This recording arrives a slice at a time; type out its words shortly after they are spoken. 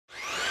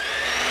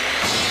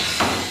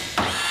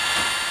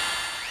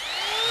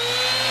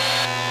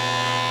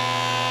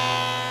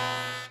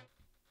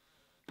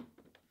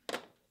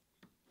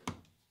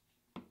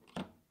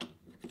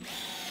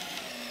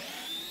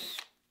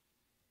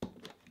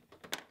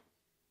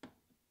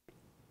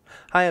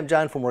Hi, I'm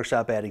John from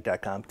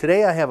WorkshopAddict.com.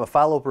 Today I have a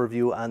follow-up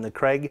review on the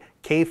Kreg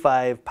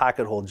K5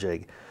 pocket hole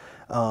jig.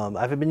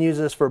 I've been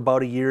using this for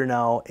about a year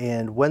now,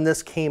 and when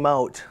this came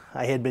out,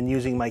 I had been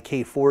using my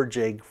K4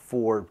 jig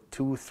for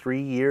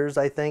 2-3 years,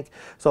 I think.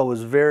 So I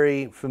was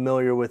very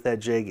familiar with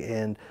that jig,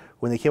 and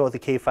when they came out with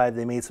the K5,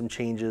 they made some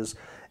changes,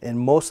 and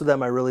most of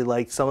them I really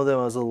liked. Some of them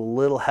I was a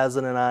little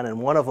hesitant on,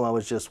 and one of them I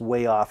was just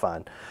way off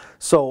on.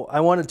 So I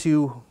wanted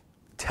to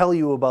tell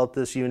you about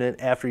this unit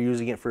after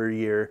using it for a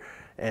year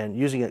and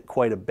using it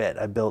quite a bit.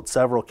 I built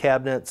several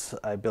cabinets.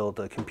 I built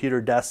a computer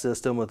desk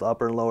system with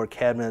upper and lower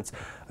cabinets,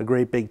 a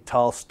great big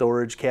tall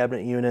storage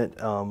cabinet unit,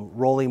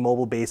 rolling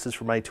mobile bases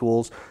for my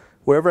tools.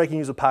 Wherever I can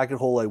use a pocket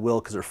hole, I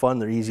will, because they're fun,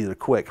 they're easy, they're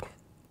quick.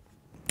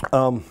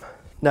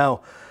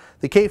 Now,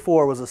 the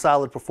K4 was a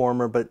solid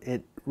performer, but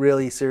it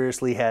really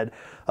seriously had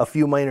a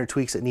few minor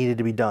tweaks that needed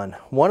to be done.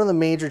 One of the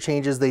major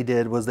changes they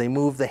did was they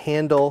moved the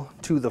handle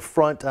to the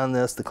front on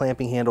this, the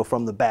clamping handle,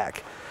 from the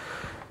back.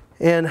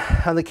 And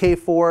on the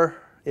K4,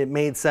 it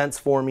made sense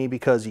for me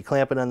because you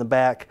clamp it on the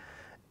back,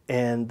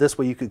 and this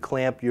way you could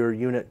clamp your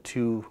unit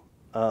to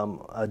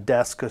a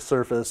desk, a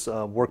surface,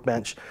 a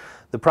workbench.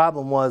 The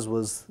problem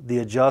was the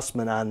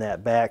adjustment on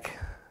that back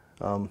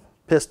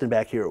piston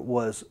back here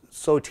was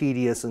so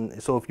tedious,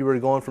 and so if you were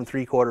going from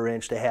 3/4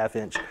 inch to 1/2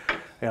 inch,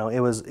 you know,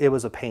 it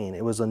was a pain.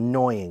 It was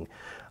annoying.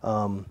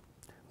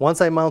 Once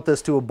I mount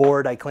this to a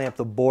board, I clamp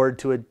the board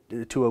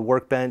to a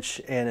workbench,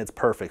 and it's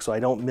perfect. So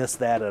I don't miss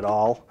that at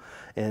all.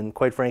 And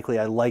quite frankly,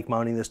 I like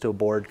mounting this to a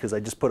board because I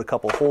just put a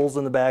couple holes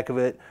in the back of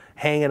it,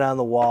 hang it on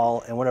the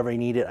wall, and whenever I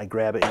need it, I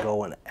grab it and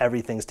go, and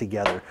everything's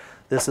together.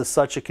 This is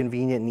such a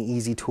convenient and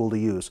easy tool to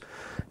use.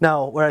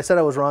 Now, where I said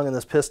I was wrong on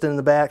this piston in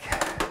the back,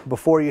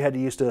 before you had to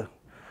use to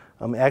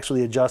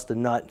actually adjust the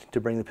nut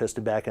to bring the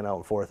piston back and out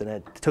and forth, and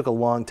it took a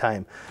long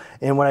time.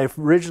 And when I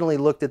originally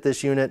looked at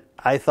this unit,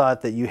 I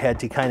thought that you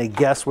had to kind of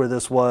guess where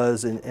this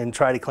was and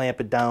try to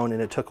clamp it down,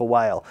 and it took a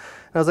while.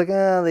 And I was like,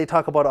 they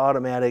talk about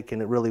automatic,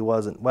 and it really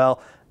wasn't. Well,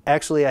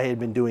 actually, I had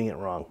been doing it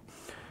wrong.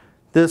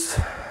 This,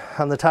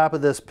 on the top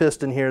of this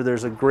piston here,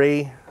 there's a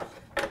gray,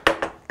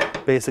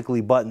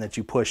 basically, button that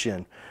you push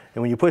in.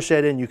 And when you push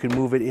that in, you can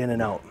move it in and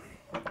out.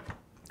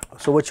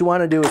 So what you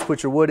want to do is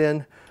put your wood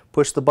in,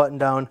 push the button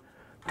down,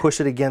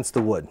 push it against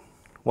the wood.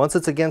 Once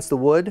it's against the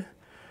wood,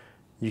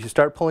 you can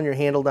start pulling your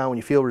handle down when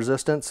you feel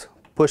resistance.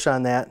 Push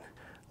on that,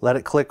 let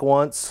it click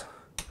once,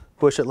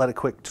 push it, let it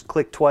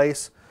click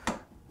twice.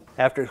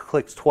 After it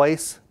clicks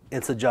twice,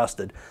 it's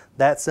adjusted.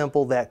 That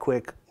simple, that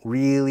quick,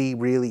 really,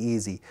 really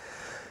easy.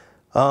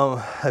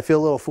 I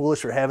feel a little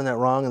foolish for having that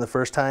wrong in the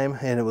first time,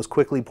 and it was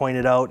quickly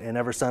pointed out, and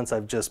ever since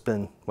I've just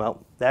been,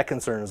 well, that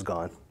concern is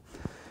gone.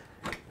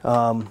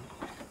 Another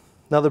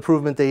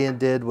improvement they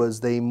did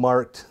was they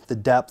marked the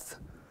depth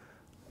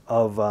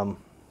of the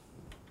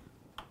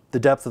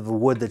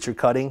wood that you're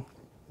cutting,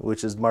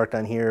 which is marked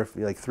on here. If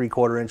you're like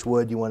 3/4 inch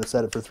wood, you want to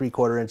set it for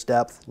 3/4 inch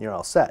depth, and you're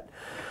all set.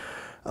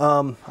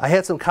 I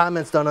had some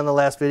comments done on the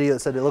last video that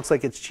said it looks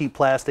like it's cheap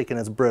plastic and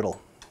it's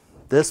brittle.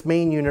 This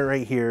main unit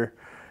right here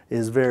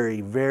is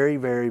very, very,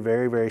 very,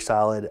 very, very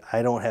solid.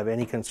 I don't have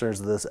any concerns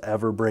of this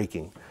ever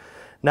breaking.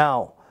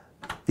 Now,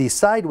 these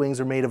side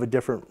wings are made of a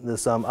different,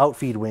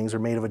 outfeed wings are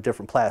made of a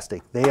different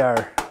plastic. They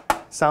are,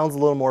 sounds a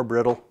little more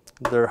brittle.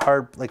 They're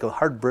hard, like a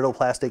hard brittle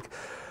plastic.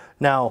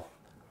 Now,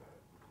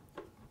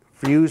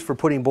 for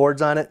putting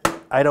boards on it,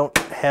 I don't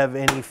have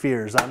any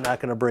fears. I'm not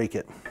going to break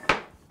it.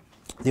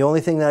 The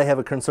only thing that I have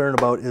a concern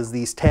about is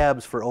these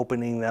tabs for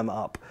opening them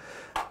up.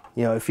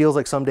 You know, it feels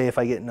like someday if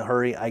I get in a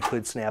hurry, I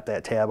could snap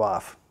that tab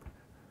off.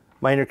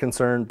 Minor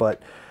concern,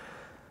 but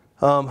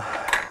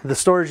the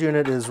storage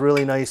unit is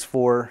really nice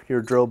for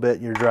your drill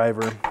bit, your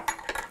driver,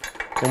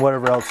 and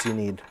whatever else you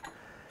need.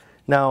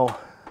 Now,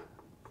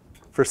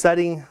 for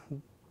setting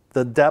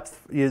the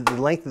depth, the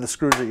length of the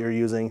screws that you're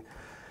using,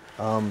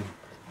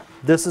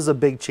 this is a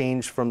big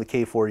change from the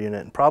K4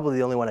 unit, and probably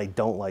the only one I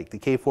don't like. The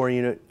K4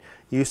 unit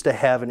used to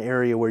have an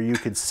area where you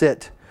could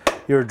sit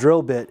your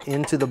drill bit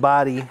into the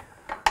body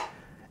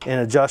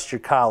and adjust your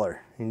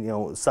collar. And, you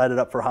know, set it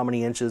up for how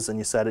many inches, and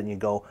you set it and you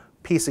go.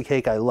 Piece of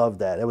cake, I love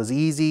that. It was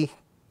easy.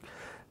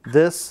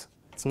 This,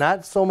 it's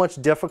not so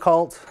much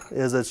difficult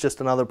as it's just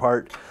another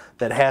part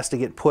that has to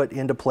get put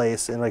into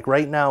place. And like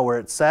right now where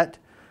it's set,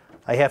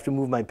 I have to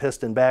move my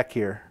piston back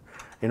here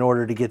in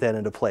order to get that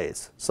into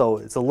place. So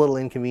it's a little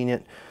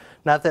inconvenient.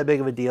 Not that big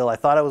of a deal. I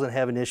thought I was going to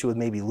have an issue with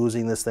maybe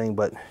losing this thing,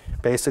 but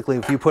basically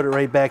if you put it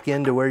right back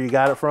into where you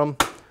got it from,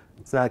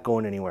 it's not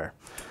going anywhere.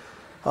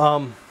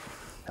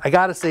 I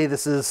got to say,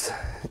 this is,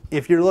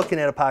 if you're looking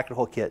at a pocket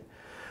hole kit,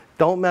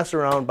 don't mess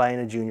around buying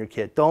a junior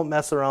kit. Don't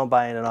mess around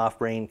buying an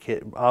off-brand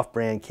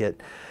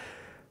kit.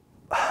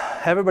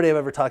 Everybody I've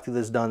ever talked to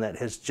that's done that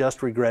has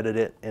just regretted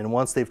it, and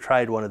once they've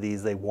tried one of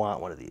these, they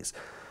want one of these.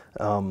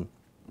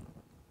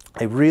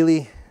 I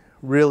really,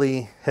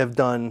 really have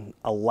done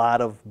a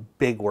lot of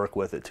big work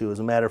with it too. As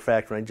a matter of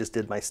fact, when I just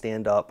did my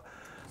stand-up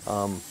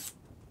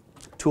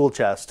tool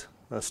chest,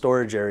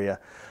 storage area,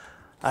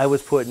 I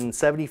was putting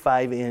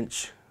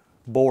 75-inch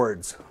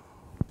boards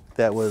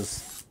that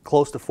was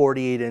close to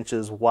 48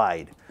 inches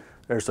wide.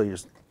 Or so you're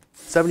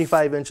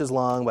 75 inches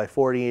long by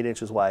 48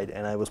 inches wide,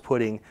 and I was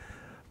putting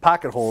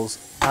pocket holes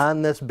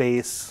on this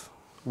base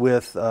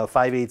with a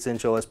 5/8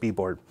 inch OSB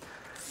board.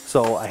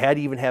 So I had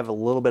to even have a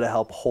little bit of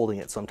help holding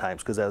it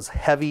sometimes because it was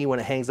heavy when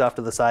it hangs off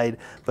to the side,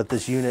 but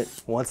this unit,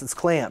 once it's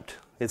clamped,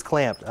 it's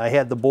clamped. I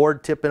had the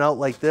board tipping out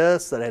like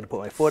this that I had to put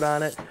my foot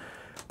on it,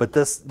 but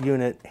this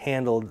unit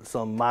handled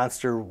some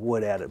monster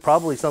wood at it.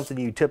 Probably something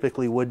you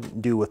typically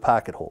wouldn't do with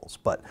pocket holes,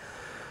 but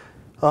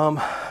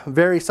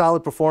very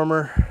solid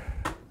performer.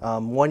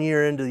 1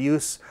 year into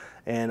use,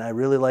 and I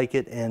really like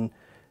it. And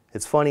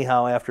it's funny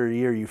how after a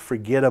year you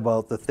forget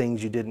about the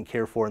things you didn't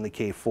care for in the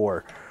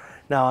K4.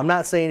 Now, I'm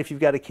not saying if you've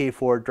got a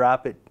K4,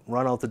 drop it,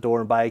 run out the door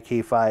and buy a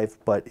K5,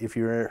 but if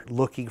you're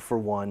looking for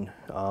one,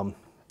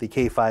 the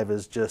K5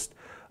 is just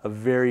a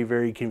very,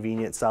 very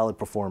convenient, solid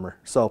performer.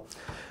 So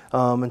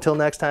until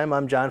next time,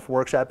 I'm John from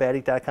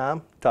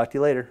WorkshopAddict.com. Talk to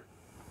you later.